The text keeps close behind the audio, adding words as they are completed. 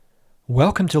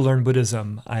Welcome to Learn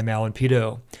Buddhism. I'm Alan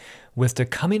Pito. With the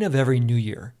coming of every new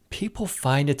year, people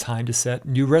find a time to set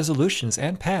new resolutions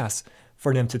and paths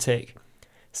for them to take.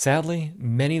 Sadly,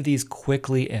 many of these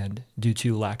quickly end due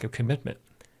to lack of commitment.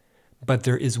 But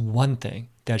there is one thing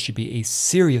that should be a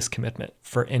serious commitment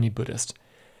for any Buddhist: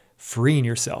 freeing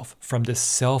yourself from this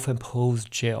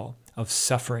self-imposed jail of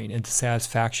suffering and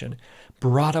dissatisfaction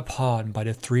brought upon by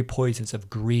the three poisons of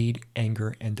greed,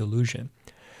 anger, and delusion.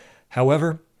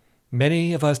 However,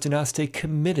 many of us do not stay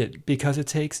committed because it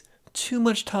takes too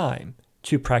much time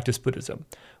to practice Buddhism,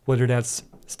 whether that's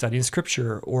studying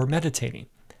scripture or meditating.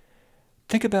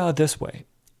 Think about it this way.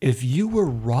 If you were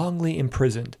wrongly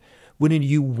imprisoned, wouldn't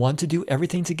you want to do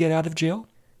everything to get out of jail?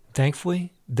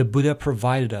 Thankfully, the Buddha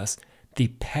provided us the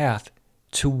path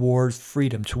towards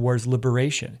freedom, towards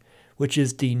liberation, which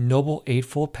is the Noble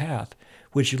Eightfold Path,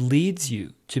 which leads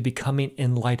you to becoming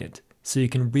enlightened so you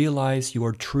can realize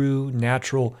your true,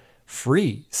 natural,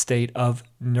 free state of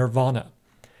nirvana.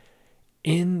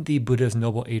 In the Buddha's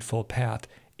Noble Eightfold Path,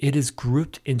 it is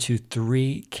grouped into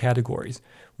three categories,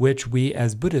 which we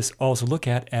as Buddhists also look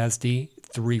at as the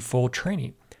threefold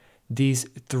training. These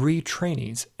three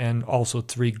trainings and also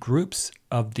three groups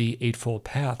of the Eightfold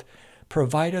Path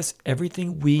provide us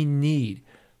everything we need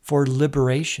for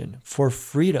liberation, for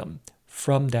freedom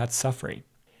from that suffering.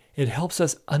 It helps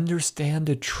us understand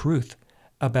the truth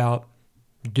about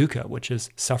dukkha, which is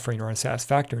suffering or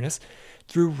unsatisfactoriness,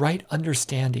 through right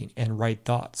understanding and right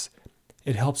thoughts.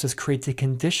 It helps us create the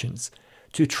conditions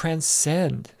to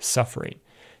transcend suffering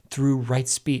through right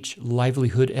speech,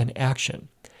 livelihood, and action.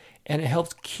 And it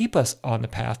helps keep us on the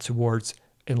path towards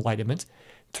enlightenment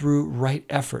through right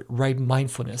effort, right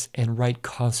mindfulness, and right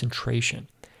concentration.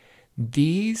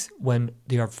 These, when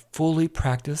they are fully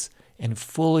practiced and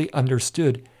fully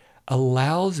understood,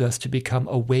 allows us to become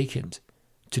awakened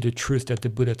to the truth that the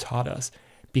Buddha taught us,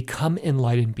 become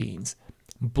enlightened beings,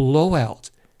 blow out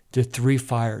the three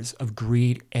fires of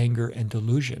greed, anger, and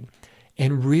delusion,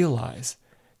 and realize,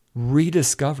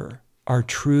 rediscover our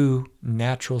true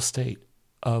natural state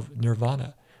of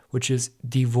nirvana, which is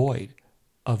devoid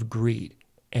of greed,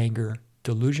 anger,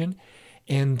 delusion,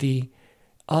 and the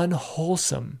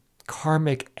unwholesome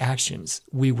karmic actions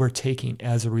we were taking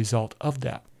as a result of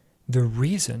that. The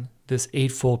reason this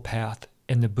Eightfold Path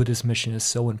and the Buddhist mission is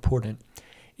so important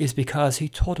is because he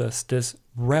told us this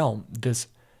realm, this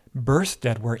birth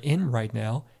that we're in right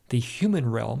now, the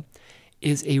human realm,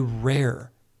 is a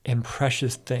rare and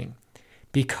precious thing.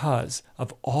 Because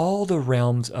of all the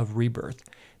realms of rebirth,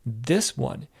 this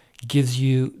one gives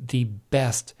you the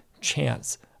best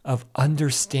chance of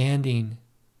understanding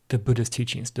the Buddha's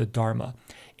teachings, the Dharma,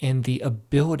 and the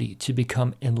ability to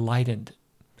become enlightened,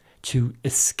 to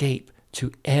escape,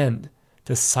 to end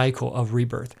the cycle of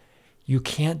rebirth. You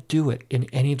can't do it in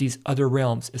any of these other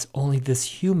realms. It's only this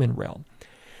human realm.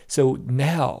 So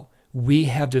now we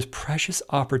have this precious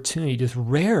opportunity, this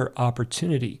rare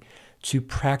opportunity to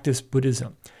practice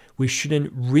Buddhism. We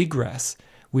shouldn't regress.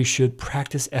 We should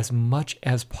practice as much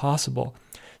as possible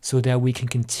so that we can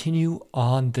continue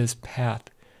on this path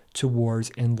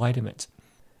towards enlightenment.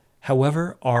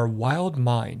 However, our wild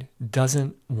mind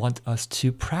doesn't want us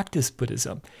to practice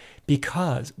Buddhism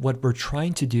because what we're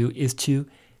trying to do is to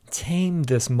tame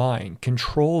this mind,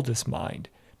 control this mind,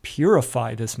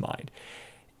 purify this mind.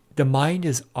 The mind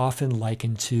is often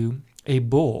likened to a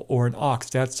bull or an ox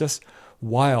that's just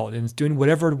wild and is doing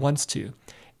whatever it wants to.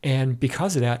 And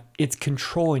because of that, it's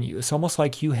controlling you. It's almost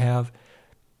like you have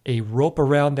a rope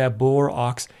around that bull or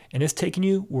ox and it's taking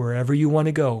you wherever you want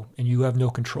to go and you have no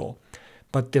control.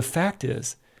 But the fact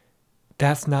is,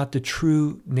 that's not the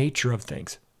true nature of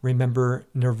things. Remember,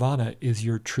 nirvana is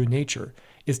your true nature.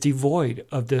 It's devoid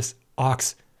of this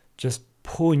ox just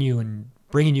pulling you and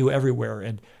bringing you everywhere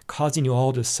and causing you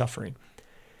all this suffering.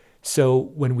 So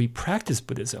when we practice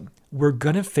Buddhism, we're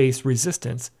going to face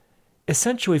resistance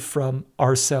essentially from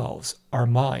ourselves, our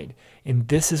mind. And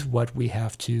this is what we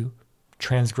have to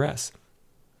transgress.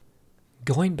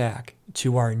 Going back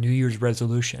to our New Year's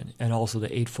resolution and also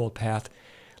the Eightfold Path,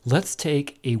 let's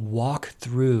take a walk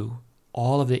through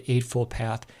all of the Eightfold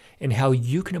Path and how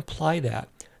you can apply that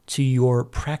to your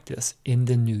practice in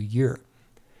the new year.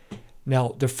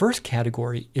 Now, the first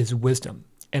category is wisdom,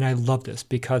 and I love this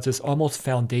because it's almost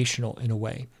foundational in a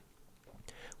way.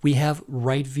 We have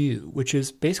right view, which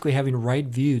is basically having right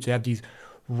view, to have these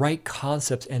right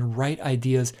concepts and right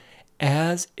ideas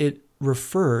as it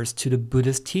refers to the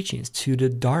Buddhist teachings, to the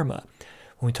Dharma.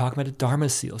 When we talk about the Dharma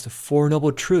seals, the Four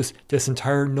Noble Truths, this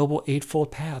entire Noble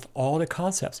Eightfold Path, all the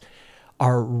concepts,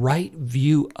 our right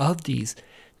view of these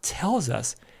tells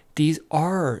us these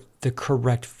are the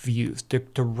correct views,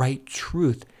 the right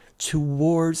truth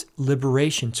towards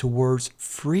liberation, towards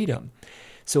freedom.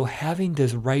 So having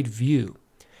this right view,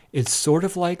 it's sort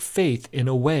of like faith in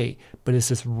a way, but it's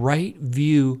this right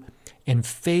view and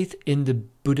faith in the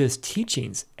Buddhist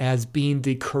teachings as being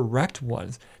the correct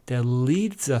ones that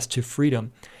leads us to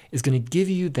freedom is going to give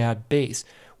you that base.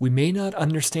 We may not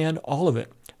understand all of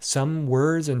it. Some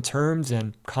words and terms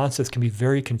and concepts can be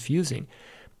very confusing,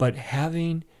 but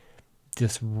having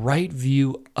this right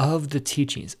view of the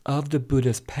teachings of the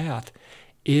Buddhist path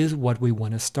is what we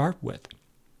want to start with.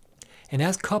 And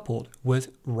as coupled with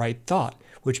right thought,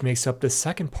 which makes up the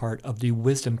second part of the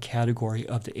wisdom category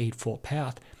of the Eightfold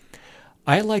Path.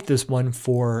 I like this one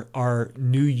for our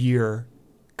New Year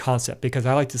concept because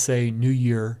I like to say New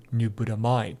Year, New Buddha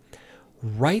Mind.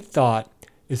 Right thought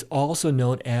is also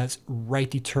known as right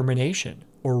determination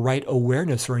or right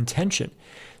awareness or intention.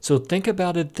 So think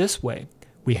about it this way.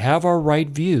 We have our right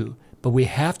view, but we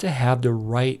have to have the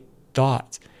right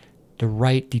thoughts, the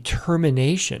right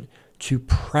determination to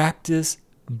practice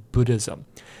Buddhism.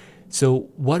 So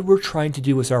what we're trying to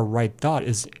do with our right thought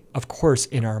is, of course,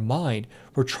 in our mind,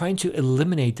 we're trying to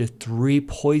eliminate the three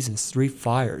poisons, three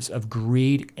fires of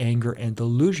greed, anger, and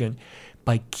delusion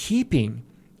by keeping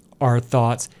our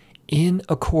thoughts in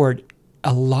accord,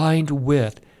 aligned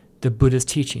with the Buddhist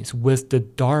teachings, with the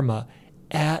Dharma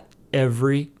at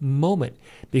every moment.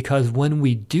 Because when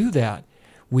we do that,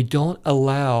 we don't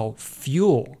allow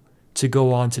fuel to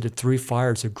go on to the three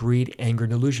fires of greed, anger,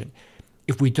 and delusion.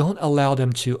 If we don't allow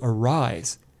them to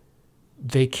arise,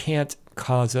 they can't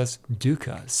cause us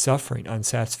dukkha, suffering,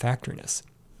 unsatisfactoriness.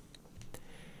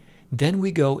 Then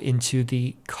we go into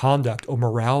the conduct or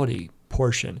morality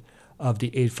portion of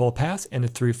the Eightfold Path and the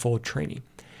Threefold Training.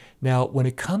 Now, when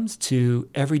it comes to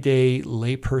everyday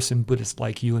layperson Buddhists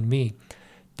like you and me,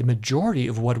 the majority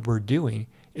of what we're doing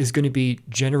is going to be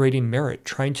generating merit,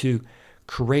 trying to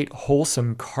create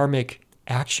wholesome karmic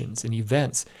actions and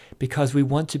events because we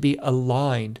want to be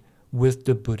aligned with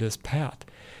the Buddhist path.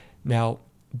 Now,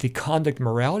 the conduct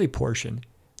morality portion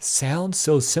sounds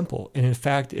so simple, and in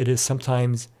fact, it is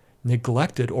sometimes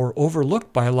neglected or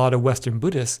overlooked by a lot of Western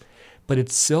Buddhists, but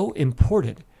it's so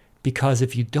important because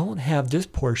if you don't have this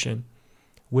portion,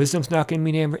 wisdom's not going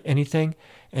to mean anything,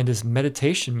 and this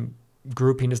meditation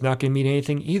grouping is not going to mean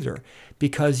anything either,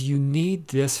 because you need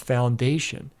this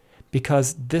foundation.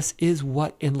 Because this is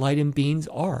what enlightened beings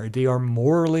are. They are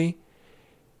morally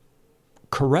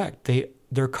correct.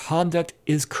 Their conduct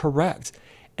is correct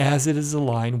as it is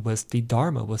aligned with the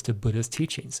Dharma, with the Buddhist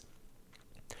teachings.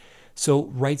 So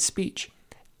right speech.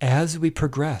 As we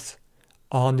progress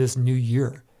on this new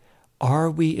year,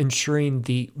 are we ensuring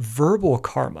the verbal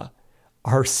karma,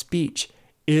 our speech,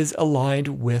 is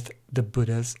aligned with the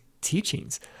Buddha's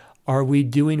teachings? Are we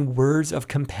doing words of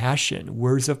compassion,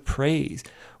 words of praise,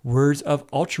 words of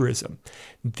altruism?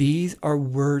 These are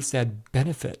words that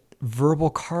benefit, verbal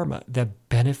karma that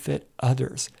benefit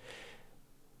others.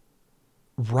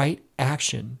 Right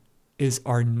action is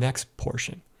our next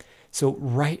portion. So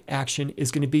right action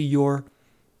is going to be your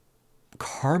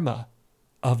karma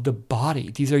of the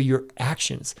body. These are your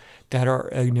actions that are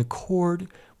in accord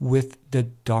with the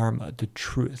Dharma, the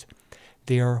truth.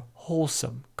 They are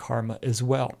wholesome karma as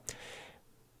well.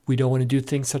 We don't want to do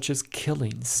things such as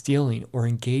killing, stealing, or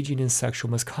engaging in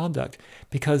sexual misconduct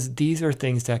because these are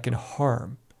things that can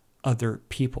harm other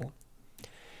people.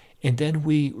 And then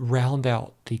we round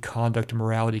out the conduct and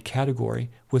morality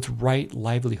category with right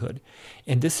livelihood.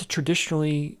 And this is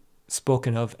traditionally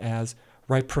spoken of as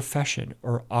right profession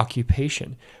or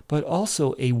occupation, but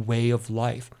also a way of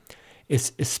life.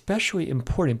 It's especially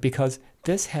important because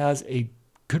this has a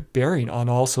good bearing on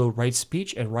also right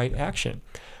speech and right action.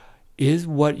 Is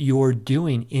what you're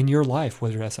doing in your life,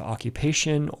 whether that's an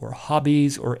occupation or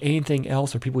hobbies or anything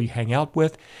else or people you hang out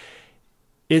with,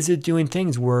 is it doing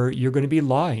things where you're going to be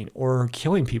lying or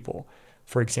killing people,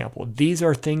 for example? These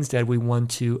are things that we want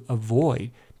to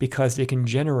avoid because they can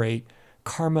generate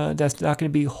karma that's not going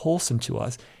to be wholesome to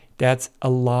us, that's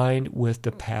aligned with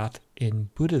the path in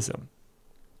Buddhism.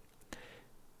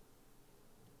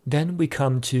 Then we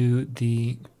come to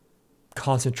the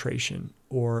concentration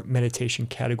or meditation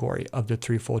category of the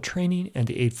Threefold Training and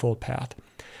the Eightfold Path.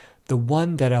 The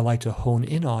one that I like to hone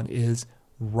in on is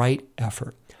right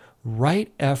effort.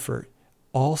 Right effort,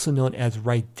 also known as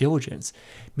right diligence,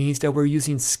 means that we're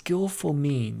using skillful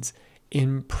means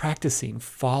in practicing,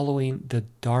 following the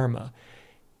Dharma.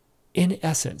 In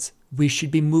essence, we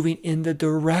should be moving in the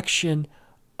direction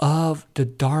of the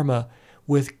Dharma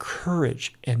with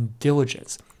courage and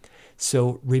diligence.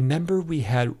 So remember we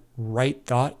had right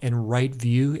thought and right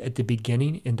view at the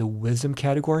beginning in the wisdom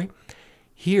category.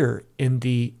 Here in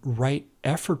the right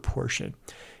effort portion,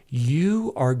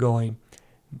 You are going,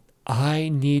 I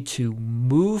need to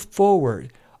move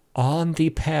forward on the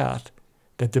path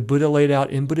that the Buddha laid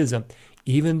out in Buddhism,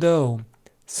 even though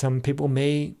some people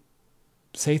may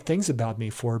say things about me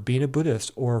for being a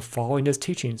Buddhist or following his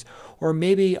teachings, or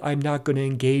maybe I'm not going to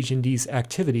engage in these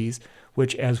activities,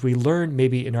 which, as we learned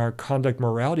maybe in our conduct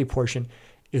morality portion,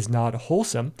 is not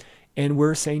wholesome, and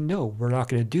we're saying, no, we're not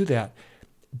going to do that.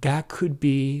 That could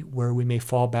be where we may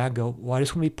fall back and go, well, I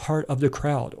just want to be part of the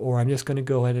crowd, or I'm just going to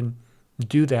go ahead and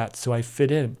do that so I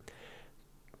fit in.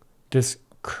 This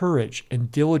courage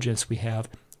and diligence we have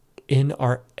in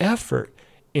our effort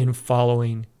in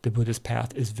following the Buddhist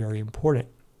path is very important.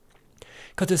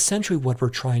 Because essentially what we're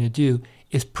trying to do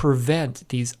is prevent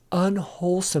these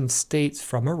unwholesome states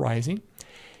from arising,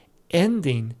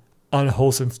 ending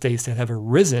unwholesome states that have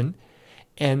arisen,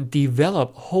 and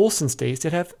develop wholesome states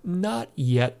that have not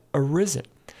yet arisen.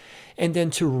 And then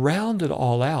to round it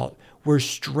all out, we're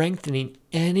strengthening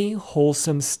any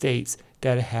wholesome states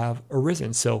that have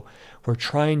arisen. So we're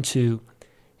trying to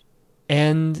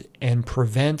end and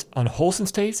prevent unwholesome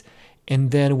states,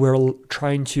 and then we're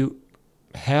trying to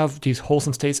have these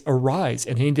wholesome states arise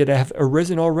and any that have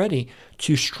arisen already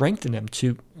to strengthen them,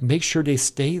 to make sure they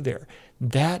stay there.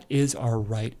 That is our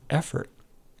right effort.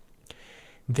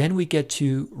 Then we get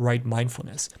to right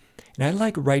mindfulness. And I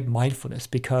like right mindfulness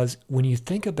because when you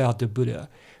think about the Buddha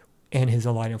and his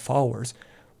enlightened followers,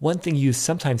 one thing you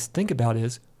sometimes think about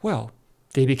is, well,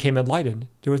 they became enlightened.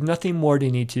 There was nothing more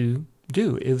they need to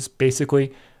do. It was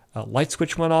basically a light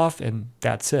switch went off and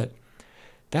that's it.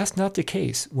 That's not the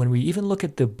case. When we even look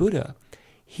at the Buddha,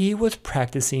 he was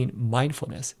practicing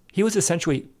mindfulness. He was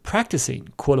essentially practicing,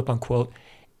 quote unquote,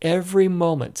 every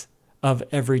moment of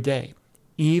every day,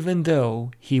 even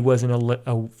though he wasn't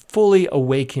a fully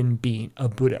awakened being, a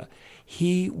Buddha.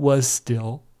 He was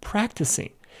still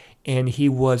practicing, and he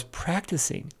was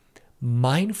practicing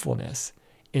mindfulness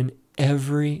in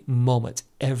every moment,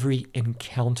 every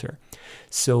encounter.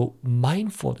 So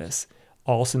mindfulness,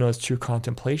 also known as true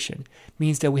contemplation,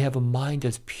 means that we have a mind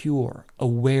that's pure,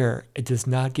 aware. It does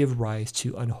not give rise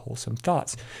to unwholesome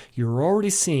thoughts. You're already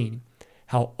seeing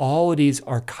how all of these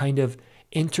are kind of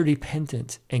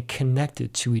interdependent and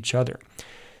connected to each other.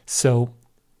 So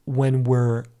when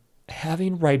we're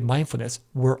having right mindfulness,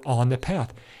 we're on the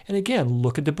path. And again,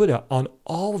 look at the Buddha. On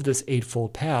all of this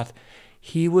Eightfold Path,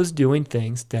 he was doing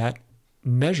things that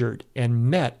measured and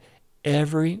met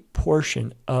every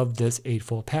portion of this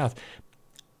Eightfold Path.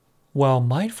 While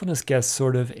mindfulness gets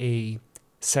sort of a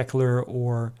secular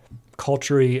or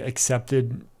culturally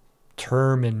accepted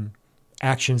term and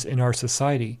actions in our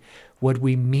society, what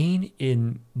we mean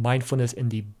in mindfulness in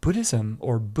the Buddhism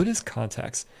or Buddhist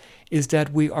context is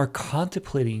that we are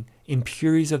contemplating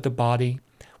impurities of the body,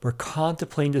 we're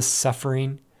contemplating the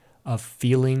suffering of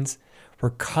feelings,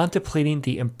 we're contemplating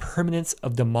the impermanence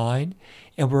of the mind,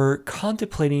 and we're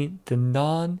contemplating the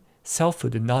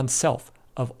non-selfhood, the non-self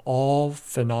of all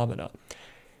phenomena,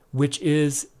 which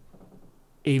is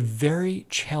a very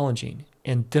challenging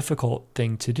and difficult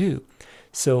thing to do.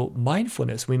 So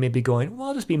mindfulness, we may be going, well,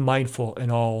 I'll just be mindful in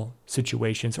all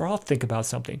situations, or I'll think about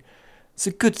something. It's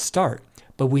a good start,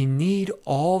 but we need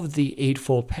all of the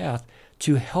Eightfold Path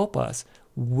to help us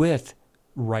with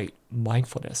right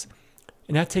mindfulness.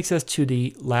 And that takes us to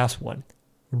the last one,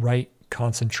 right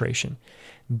concentration.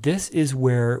 This is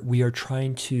where we are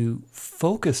trying to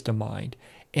focus the mind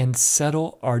and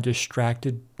settle our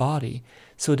distracted body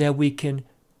so that we can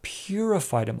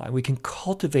purify the mind. We can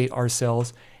cultivate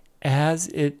ourselves as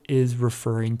it is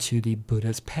referring to the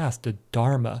Buddha's path, the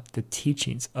Dharma, the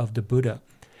teachings of the Buddha.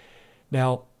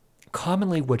 Now,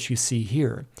 commonly what you see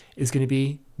here is going to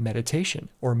be meditation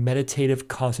or meditative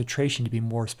concentration, to be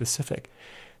more specific.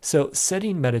 So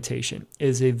sitting meditation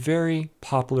is a very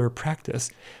popular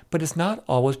practice, but it's not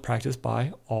always practiced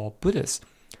by all Buddhists.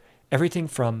 Everything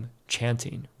from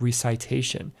chanting,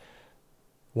 recitation,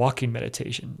 walking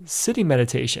meditation, sitting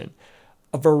meditation,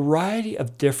 a variety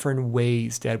of different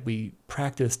ways that we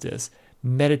practice this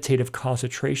meditative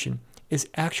concentration is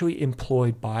actually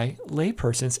employed by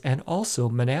laypersons and also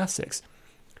monastics.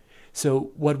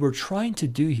 So what we're trying to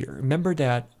do here, remember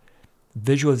that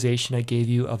visualization I gave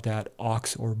you of that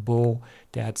ox or bull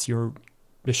that's your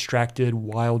distracted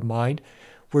wild mind?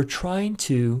 We're trying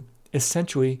to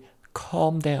essentially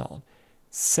calm down,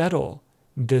 settle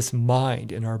this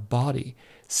mind in our body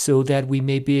so that we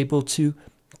may be able to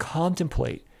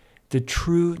contemplate the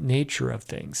true nature of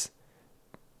things,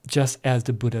 just as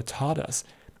the Buddha taught us.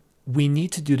 We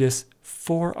need to do this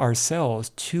for ourselves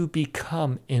to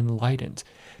become enlightened,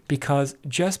 because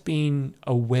just being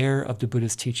aware of the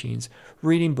Buddha's teachings,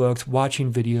 reading books,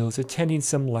 watching videos, attending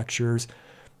some lectures,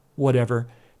 whatever,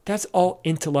 That's all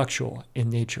intellectual in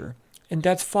nature. And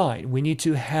that's fine. We need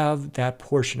to have that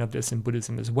portion of this in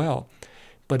Buddhism as well.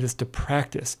 But it's the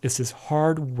practice. It's this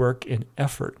hard work and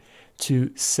effort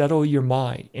to settle your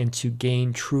mind and to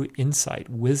gain true insight,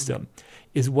 wisdom,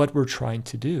 is what we're trying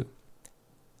to do.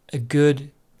 A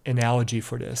good analogy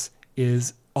for this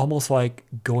is almost like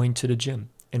going to the gym.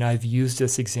 And I've used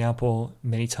this example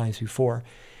many times before.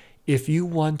 If you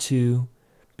want to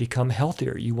become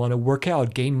healthier, you want to work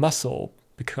out, gain muscle,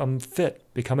 become fit,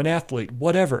 become an athlete,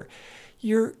 whatever,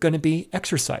 you're going to be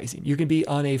exercising. You're going to be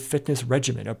on a fitness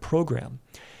regimen, a program.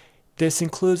 This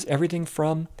includes everything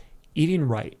from eating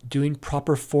right, doing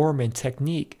proper form and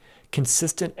technique,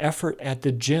 consistent effort at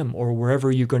the gym or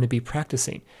wherever you're going to be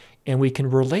practicing. And we can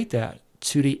relate that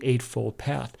to the Eightfold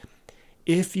Path.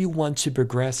 If you want to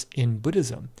progress in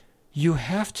Buddhism, you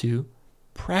have to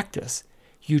practice.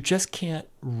 You just can't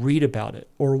read about it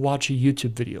or watch a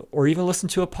YouTube video or even listen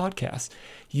to a podcast.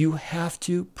 You have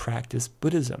to practice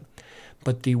Buddhism.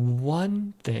 But the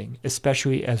one thing,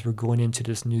 especially as we're going into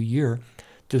this new year,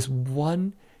 this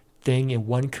one thing and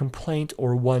one complaint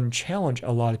or one challenge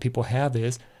a lot of people have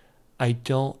is, I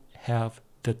don't have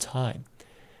the time.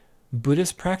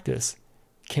 Buddhist practice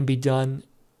can be done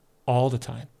all the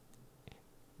time.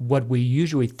 What we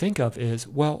usually think of is,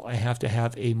 well, I have to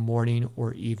have a morning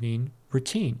or evening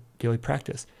routine, daily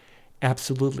practice.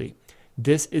 Absolutely.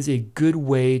 This is a good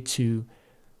way to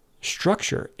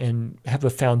structure and have a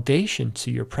foundation to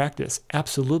your practice.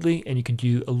 Absolutely. And you can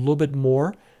do a little bit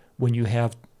more when you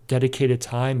have dedicated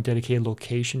time, dedicated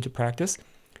location to practice.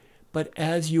 But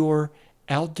as you're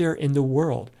out there in the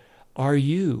world, are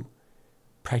you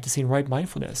practicing right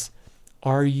mindfulness?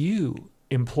 Are you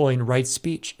employing right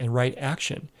speech and right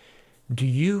action? Do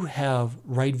you have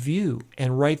right view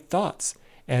and right thoughts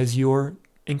as you're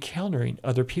encountering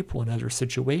other people in other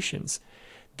situations?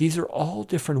 These are all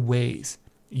different ways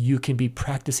you can be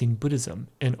practicing Buddhism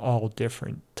in all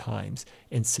different times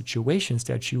and situations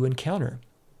that you encounter.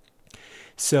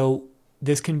 So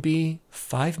this can be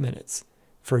 5 minutes,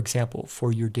 for example,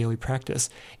 for your daily practice,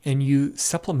 and you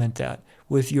supplement that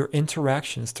with your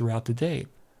interactions throughout the day.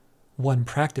 One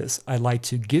practice I like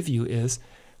to give you is,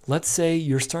 let's say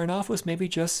you're starting off with maybe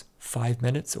just 5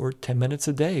 minutes or 10 minutes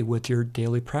a day with your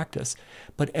daily practice.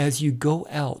 But as you go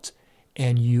out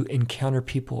and you encounter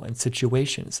people and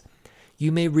situations,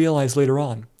 you may realize later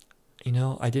on,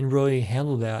 I didn't really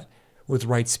handle that with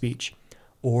right speech,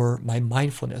 or my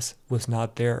mindfulness was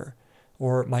not there,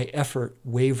 or my effort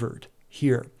wavered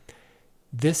here.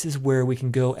 This is where we can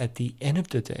go at the end of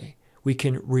the day. We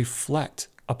can reflect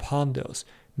upon those.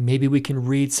 Maybe we can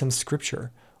read some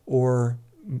scripture or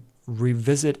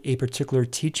revisit a particular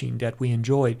teaching that we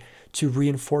enjoyed to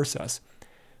reinforce us.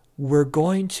 We're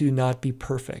going to not be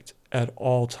perfect at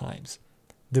all times.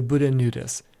 The Buddha knew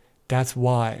this. That's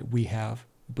why we have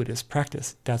Buddhist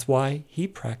practice. That's why he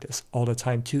practiced all the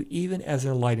time too, even as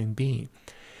an enlightened being.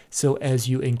 So as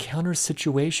you encounter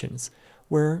situations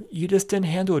where you just didn't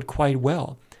handle it quite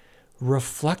well,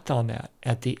 reflect on that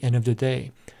at the end of the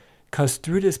day. Because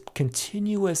through this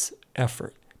continuous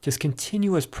effort, this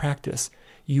continuous practice,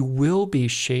 you will be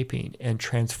shaping and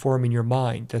transforming your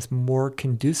mind that's more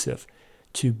conducive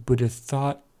to Buddhist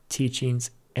thought,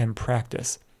 teachings, and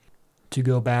practice. To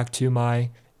go back to my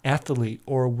athlete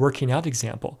or working out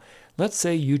example, let's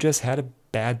say you just had a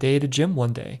bad day at a gym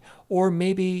one day, or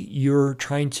maybe you're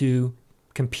trying to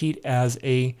compete as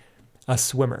a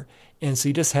swimmer, and so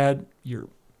you just had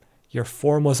your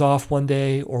form was off one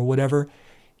day or whatever.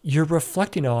 You're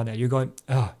reflecting on it. You're going,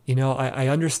 I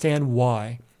understand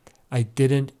why I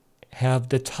didn't have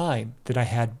the time that I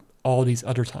had all these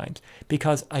other times,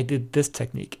 because I did this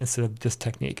technique instead of this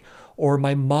technique, or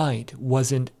my mind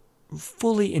wasn't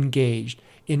fully engaged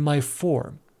in my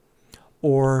form,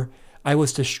 or I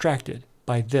was distracted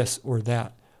by this or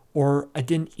that, or I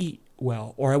didn't eat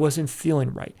well, or I wasn't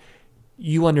feeling right.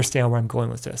 You understand where I'm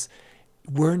going with this.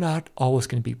 We're not always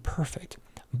going to be perfect,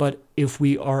 but if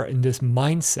we are in this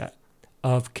mindset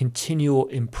of continual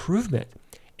improvement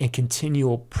and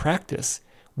continual practice,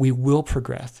 we will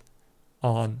progress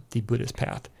on the Buddhist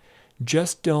path.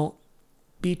 Just don't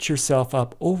beat yourself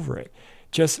up over it.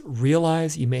 Just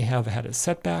realize you may have had a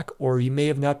setback, or you may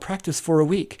have not practiced for a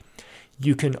week.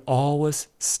 You can always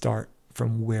start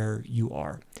from where you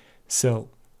are. So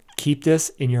keep this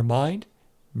in your mind.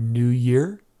 New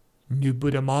year, new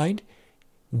Buddha mind.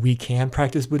 We can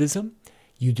practice Buddhism.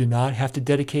 You do not have to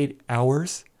dedicate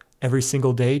hours every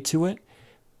single day to it.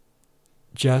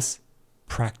 Just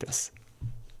practice.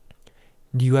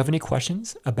 Do you have any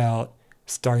questions about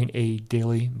starting a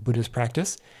daily Buddhist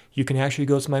practice, you can actually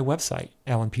go to my website,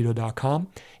 alanpeto.com,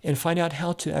 and find out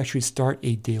how to actually start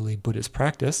a daily Buddhist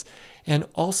practice and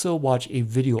also watch a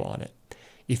video on it.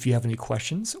 If you have any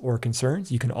questions or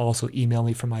concerns, you can also email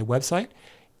me from my website,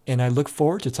 and I look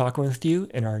forward to talking with you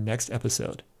in our next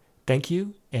episode. Thank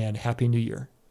you, and Happy New Year.